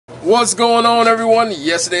What's going on, everyone?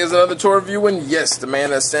 Yes, today is another toy review, and yes, the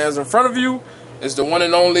man that stands in front of you is the one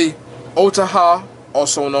and only Uchiha,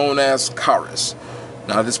 also known as Karas.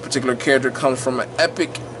 Now, this particular character comes from an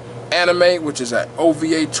epic anime, which is an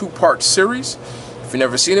OVA 2-part series. If you've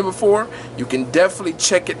never seen it before, you can definitely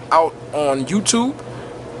check it out on YouTube.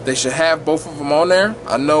 They should have both of them on there.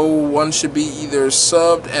 I know one should be either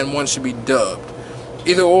subbed and one should be dubbed.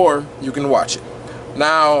 Either or, you can watch it.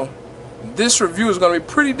 Now, this review is going to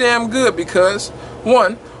be pretty damn good because,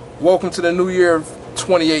 one, welcome to the new year of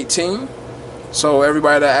 2018. So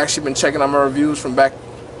everybody that actually been checking out my reviews from back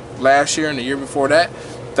last year and the year before that,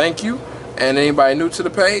 thank you. And anybody new to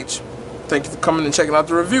the page, thank you for coming and checking out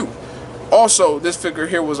the review. Also, this figure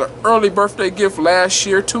here was an early birthday gift last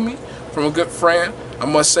year to me from a good friend. I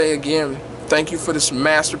must say again, thank you for this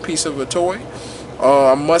masterpiece of a toy.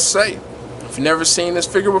 I must say, if you've never seen this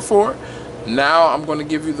figure before, now I'm going to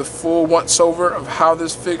give you the full once-over of how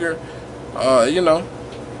this figure, why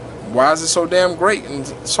is it so damn great and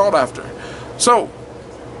sought after. So,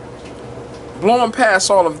 blowing past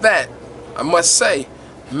all of that, I must say,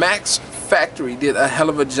 Max Factory did a hell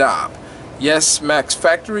of a job. Yes, Max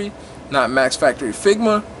Factory, not Max Factory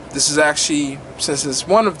Figma. This is actually, since it's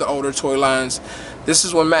one of the older toy lines, this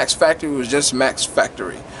is when Max Factory was just Max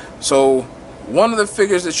Factory. So, one of the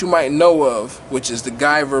figures that you might know of, which is the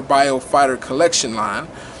Guyver Biofighter Collection line,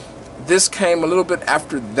 this came a little bit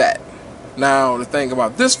after that. Now, the thing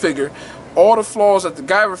about this figure, all the flaws that the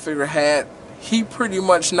Guyver figure had, he pretty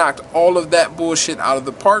much knocked all of that bullshit out of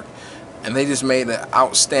the park, and they just made an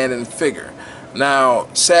outstanding figure. Now,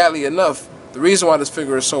 sadly enough, the reason why this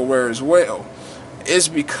figure is so rare as well is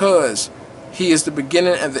because he is the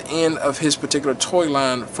beginning and the end of his particular toy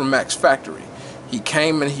line from Max Factory. He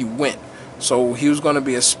came and he went. So he was going to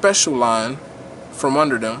be a special line from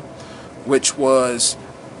under them, which was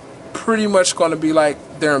pretty much going to be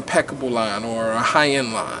like their impeccable line or a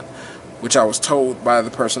high-end line, which I was told by the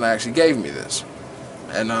person that actually gave me this.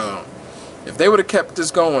 And if they would have kept this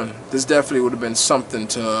going, this definitely would have been something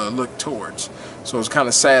to look towards. So it's kind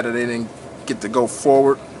of sad that they didn't get to go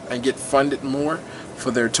forward and get funded more for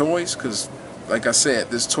their toys, because like I said,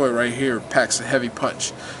 this toy right here packs a heavy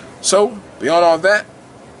punch. So beyond all that,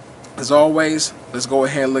 as always, let's go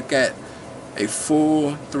ahead and look at a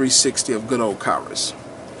full 360 of good old Karas.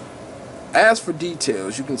 As for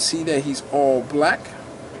details, you can see that he's all black,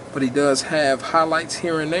 but he does have highlights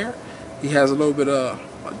here and there. He has a little bit of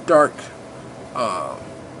a dark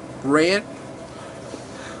red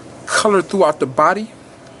colored throughout the body,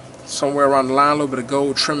 somewhere around the line, a little bit of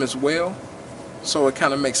gold trim as well. So it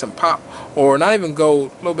kind of makes him pop. Or not even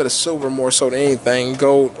gold, a little bit of silver more so than anything.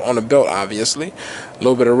 Gold on the belt, obviously. A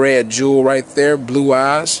little bit of red jewel right there, blue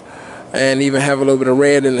eyes. And even have a little bit of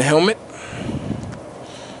red in the helmet.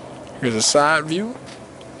 Here's a side view.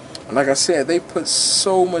 And like I said, they put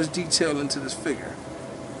so much detail into this figure.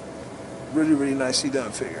 Really, really nicely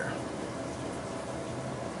done figure.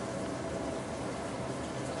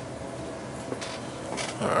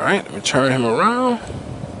 Alright, let me turn him around.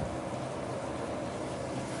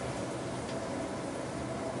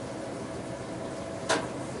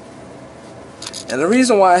 And the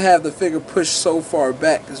reason why I have the figure pushed so far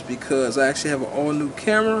back is because I actually have an all-new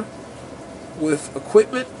camera with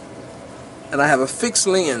equipment, and I have a fixed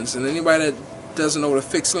lens. And anybody that doesn't know what a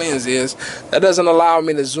fixed lens is, that doesn't allow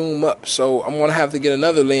me to zoom up. So I'm going to have to get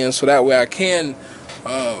another lens so that way I can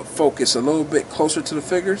focus a little bit closer to the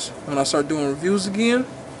figures when I start doing reviews again,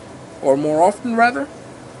 or more often rather.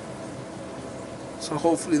 So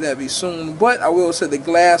hopefully that'll be soon. But I will say the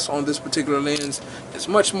glass on this particular lens is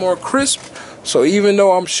much more crisp. So even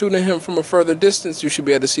though I'm shooting him from a further distance, you should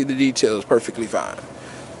be able to see the details perfectly fine.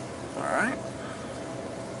 Alright.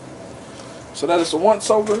 So that is a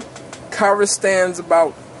once-over. Karas stands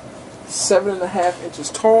about 7.5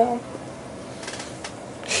 inches tall.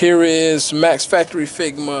 Here is Max Factory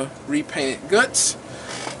Figma repainted guts.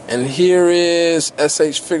 And here is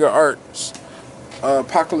SH Figure Arts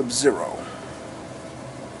Apocalypse Zero.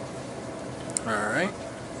 Alright.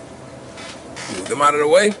 Move them out of the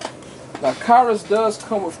way. Now, Karas does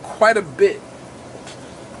come with quite a bit.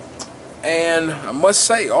 And I must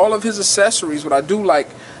say, all of his accessories, what I do like,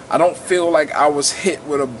 I don't feel like I was hit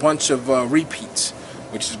with a bunch of repeats,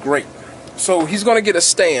 which is great. So he's going to get a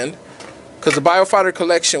stand, because the Biofighter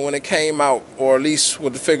Collection, when it came out, or at least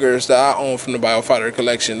with the figures that I own from the Biofighter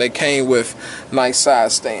Collection, they came with nice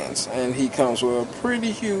size stands. And he comes with a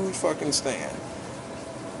pretty huge fucking stand,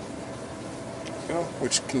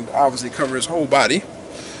 which can obviously cover his whole body.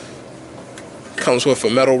 Comes with a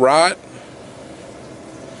metal rod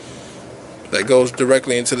that goes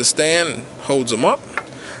directly into the stand and holds him up.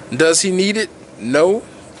 Does he need it? No.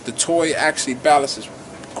 the toy actually balances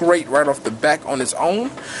great right off the back on its own.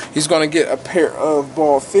 He's going to get a pair of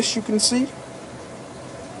ball fish, you can see.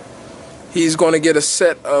 He's going to get a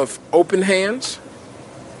set of open hands.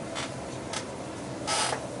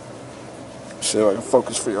 See if I can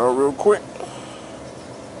focus for y'all real quick.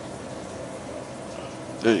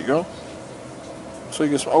 There you go. So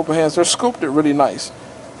you get some open hands. They're sculpted really nice.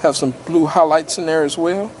 Have some blue highlights in there as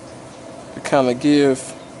well to kind of give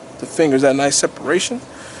the fingers that nice separation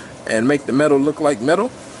and make the metal look like metal.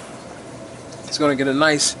 He's going to get a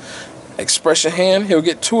nice expression hand. He'll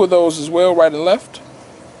get 2 of those as well, right and left.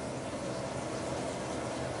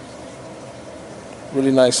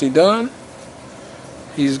 Really nicely done.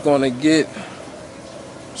 He's going to get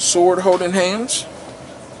sword holding hands.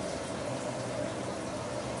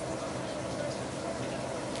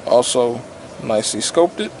 Also nicely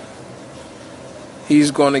sculpted.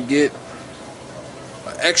 He's going to get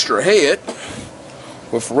an extra head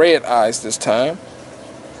with red eyes this time.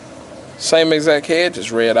 Same exact head,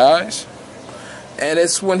 just red eyes. And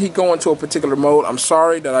it's when he go into a particular mode. I'm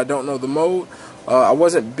sorry that I don't know the mode. I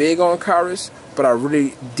wasn't big on Kyrus, but I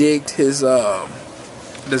really digged his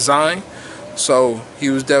design. So he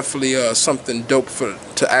was definitely something dope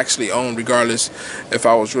to actually own, regardless if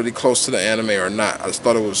I was really close to the anime or not. I just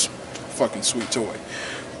thought it was a fucking sweet toy.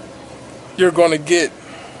 You're going to get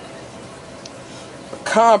a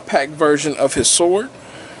compact version of his sword.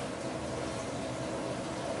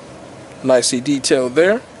 Nicely detailed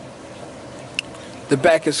there. The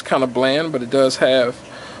back is kind of bland, but it does have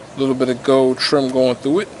a little bit of gold trim going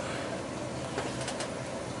through it.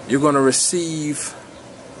 You're going to receive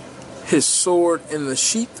his sword in the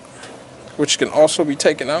sheath, which can also be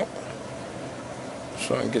taken out.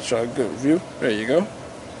 So I can get y'all a good view. There you go.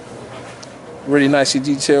 Really nicely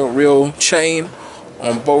detailed, real chain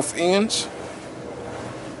on both ends.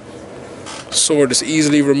 Sword is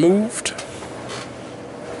easily removed.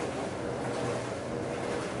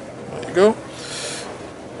 There you go.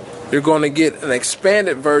 You're going to get an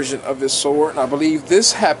expanded version of his sword. And I believe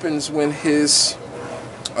this happens when his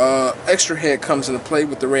extra head comes into play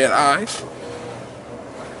with the red eyes,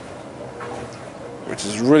 which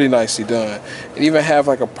is really nicely done. It even have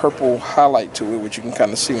like a purple highlight to it, which you can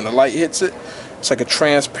kind of see when the light hits it. It's like a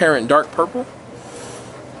transparent dark purple.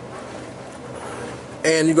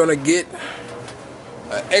 And you're going to get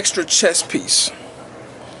an extra chest piece,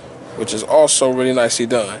 which is also really nicely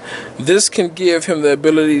done. This can give him the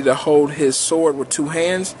ability to hold his sword with 2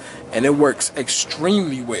 hands, and it works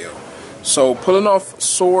extremely well. So pulling off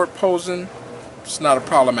sword posing, it's not a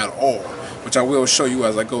problem at all, which I will show you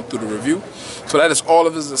as I go through the review. So that is all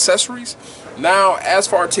of his accessories. Now, as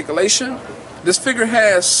for articulation, this figure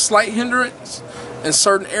has slight hindrance in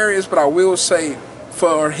certain areas, but I will say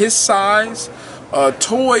for his size,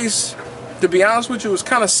 toys, to be honest with you, it's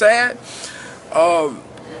kind of sad.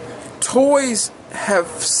 Toys have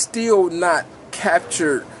still not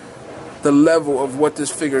captured the level of what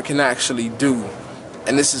this figure can actually do.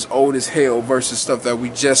 And this is old as hell versus stuff that we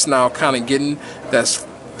just now kind of getting that's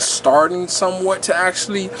starting somewhat to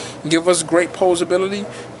actually give us great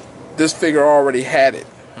posability. This figure already had it,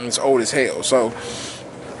 and it's old as hell. So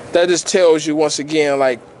that just tells you once again,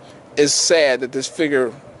 like, it's sad that this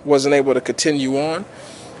figure wasn't able to continue on,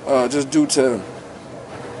 just due to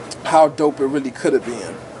how dope it really could have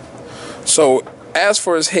been. So as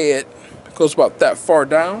for his head, it goes about that far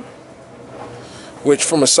down, which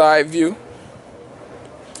from a side view,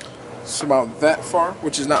 it's about that far,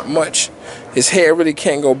 which is not much. His hair really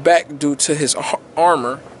can't go back due to his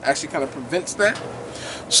armor. Actually kind of prevents that.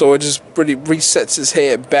 So it just really resets his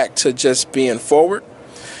head back to just being forward.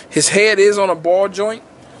 His head is on a ball joint,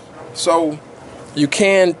 so you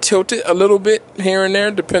can tilt it a little bit here and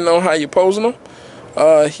there depending on how you're posing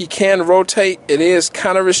him. He can rotate. It is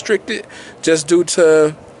kind of restricted just due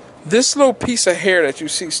to this little piece of hair that you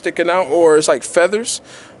see sticking out, or it's like feathers.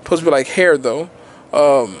 Supposed to be like hair though.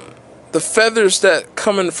 The feathers that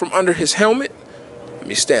coming from under his helmet, let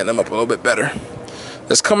me stand them up a little bit better.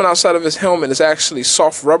 That's coming outside of his helmet is actually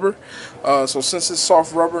soft rubber. So since it's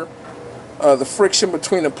soft rubber, the friction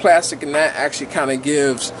between the plastic and that actually kind of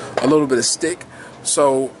gives a little bit of stick.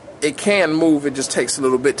 So it can move, it just takes a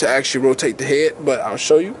little bit to actually rotate the head, but I'll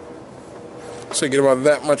show you. So you get about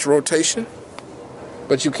that much rotation.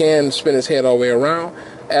 But you can spin his head all the way around.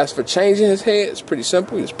 As for changing his head, it's pretty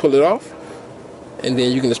simple. You just pull it off, and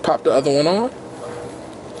then you can just pop the other one on,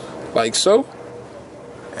 like so,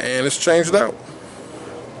 and it's changed out.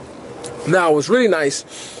 Now, what's really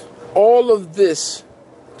nice, all of this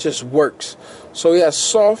just works. So he has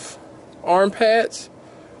soft arm pads,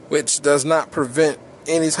 which does not prevent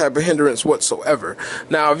any type of hindrance whatsoever.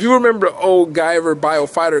 Now, if you remember the old Guyver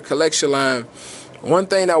Biofighter collection line, one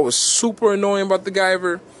thing that was super annoying about the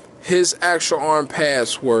Guyver, his actual arm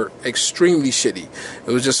pads were extremely shitty.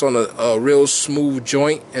 It was just on a real smooth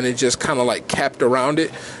joint, and it just kind of like capped around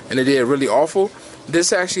it, and it did really awful.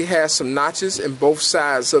 This actually has some notches in both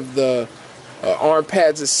sides of the arm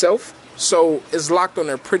pads itself, so it's locked on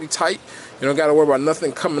there pretty tight. You don't got to worry about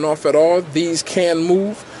nothing coming off at all. These can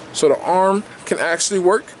move, so the arm can actually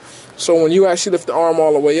work. So when you actually lift the arm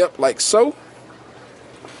all the way up like so,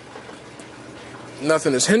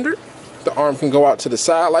 nothing is hindered. The arm can go out to the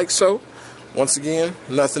side like so. Once again,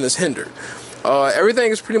 nothing is hindered.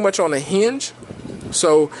 Everything is pretty much on a hinge.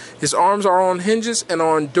 So his arms are on hinges and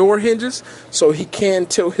on door hinges. So he can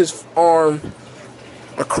tilt his arm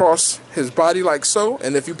across his body like so.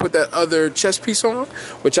 And if you put that other chest piece on,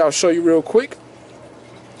 which I'll show you real quick,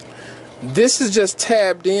 this is just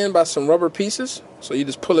tabbed in by some rubber pieces. So you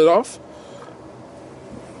just pull it off.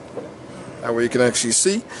 That way you can actually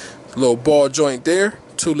see. A little ball joint there.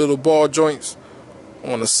 Two little ball joints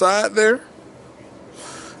on the side there,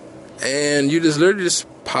 and you just literally just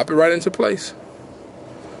pop it right into place.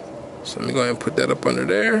 So let me go ahead and put that up under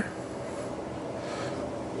there.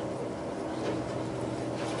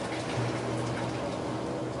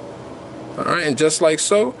 Alright, and just like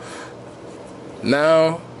so,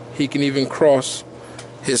 now he can even cross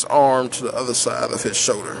his arm to the other side of his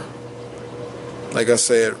shoulder. Like I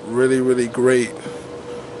said, really, really great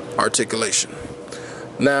articulation.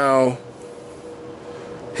 Now,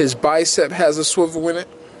 his bicep has a swivel in it.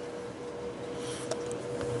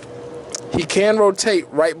 He can rotate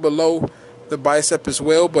right below the bicep as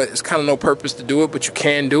well, but it's kind of no purpose to do it, but you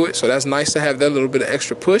can do it. So that's nice to have that little bit of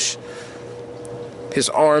extra push. His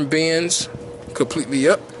arm bends completely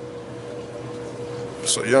up.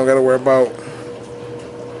 So you don't got to worry about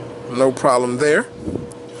no problem there.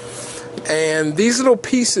 And these little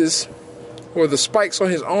pieces, or the spikes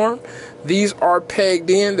on his arm, these are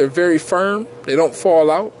pegged in. They're very firm. They don't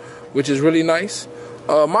fall out, which is really nice.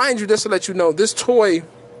 Mind you, just to let you know, this toy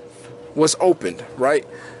was opened, right?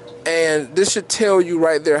 And this should tell you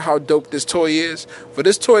right there how dope this toy is. For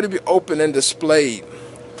this toy to be open and displayed,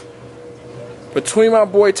 between my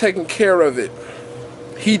boy taking care of it,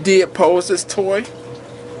 he did pose this toy,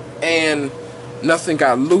 and nothing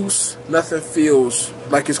got loose. Nothing feels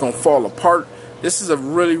like it's going to fall apart. This is a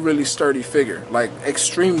really, really sturdy figure, like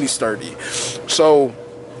extremely sturdy. So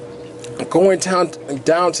going down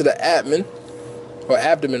to the abdomen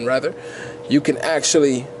rather, you can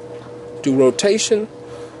actually do rotation,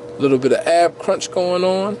 a little bit of ab crunch going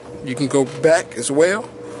on. You can go back as well.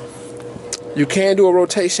 You can do a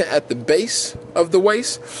rotation at the base of the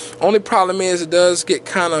waist. Only problem is it does get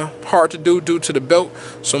kind of hard to do due to the belt.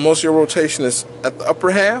 So most of your rotation is at the upper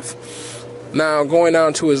half. Now going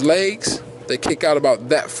down to his legs, they kick out about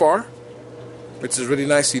that far, which is really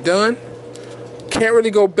nicely done. Can't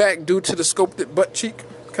really go back due to the sculpted butt cheek.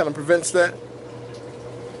 Kind of prevents that.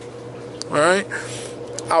 Alright.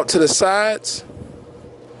 Out to the sides.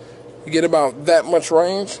 You get about that much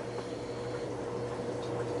range.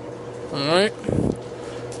 Alright.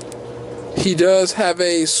 He does have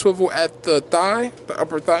a swivel at the thigh, the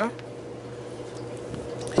upper thigh.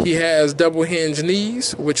 He has double hinge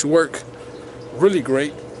knees, which work really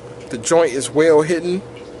great. The joint is well hidden.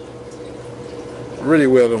 Really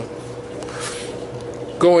well.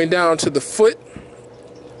 Going down to the foot,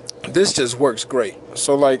 this just works great.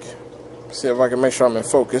 So like, see if I can make sure I'm in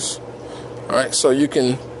focus. Alright, so you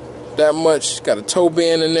can, that much, got a toe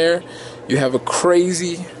bend in there. You have a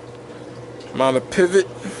crazy amount of pivot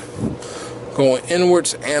going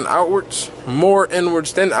inwards and outwards. More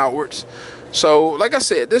inwards than outwards. So like I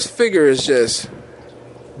said, this figure is just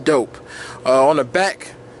dope. On the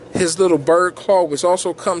back, his little bird claw, which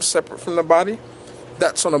also comes separate from the body,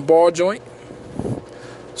 that's on a ball joint.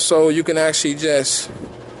 So you can actually just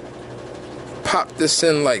pop this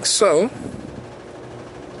in like so.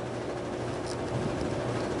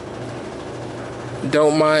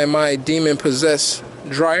 Don't mind my demon possessed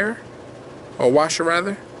dryer, or washer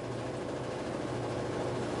rather.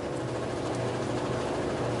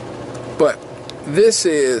 But this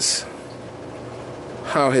is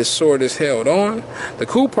how his sword is held on. The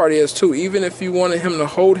cool part is too, even if you wanted him to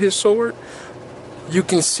hold his sword, you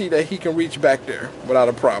can see that he can reach back there without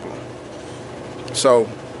a problem. So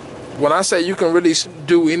when I say you can really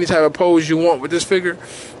do any type of pose you want with this figure,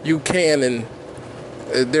 you can, and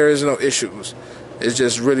there is no issues. It's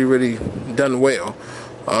just really, really done well.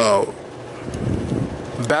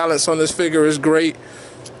 Balance on this figure is great.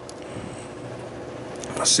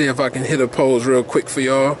 I'll see if I can hit a pose real quick for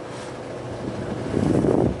y'all.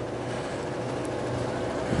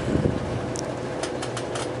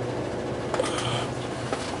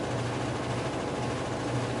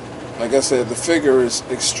 like I said, the figure is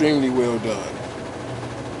extremely well done.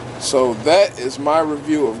 So that is my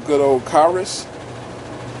review of good old Kyrus.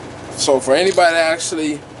 So for anybody that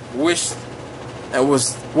actually wished and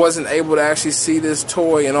wasn't able to actually see this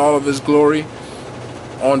toy in all of his glory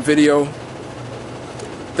on video,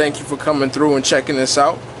 thank you for coming through and checking this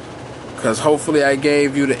out, because hopefully I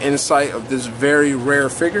gave you the insight of this very rare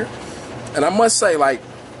figure. And I must say, like,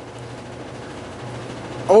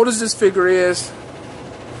 old as this figure is,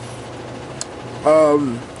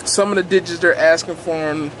 some of the digits they're asking for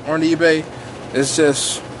on eBay is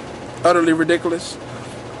just utterly ridiculous.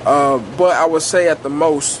 But I would say at the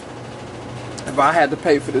most, if I had to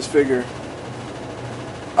pay for this figure,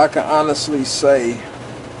 I can honestly say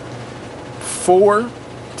 4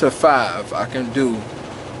 to 5 I can do,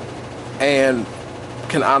 and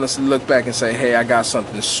can honestly look back and say, hey, I got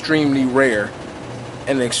something extremely rare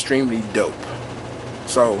and extremely dope.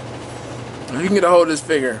 So if you can get a hold of this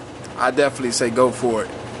figure, I definitely say go for it.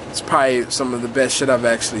 It's probably some of the best shit I've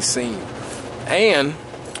actually seen. And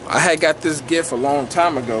I had got this gift a long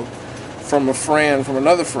time ago from a friend, from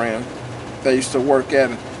another friend that used to work at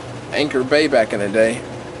Anchor Bay back in the day.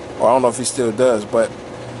 Well, I don't know if he still does, but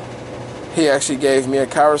he actually gave me a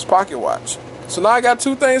Kyrus pocket watch. So now I got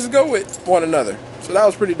 2 things to go with one another. So that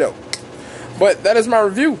was pretty dope. But that is my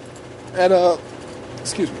review. And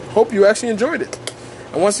excuse me. Hope you actually enjoyed it.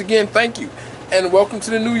 And once again, thank you. And welcome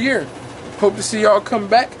to the new year. Hope to see y'all come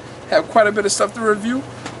back. Have quite a bit of stuff to review.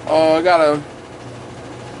 I got a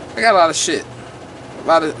lot of shit. A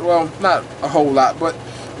lot of, well, not a whole lot, but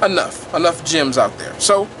enough gems out there.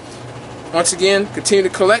 So once again, continue to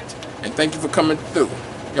collect, and thank you for coming through.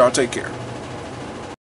 Y'all take care.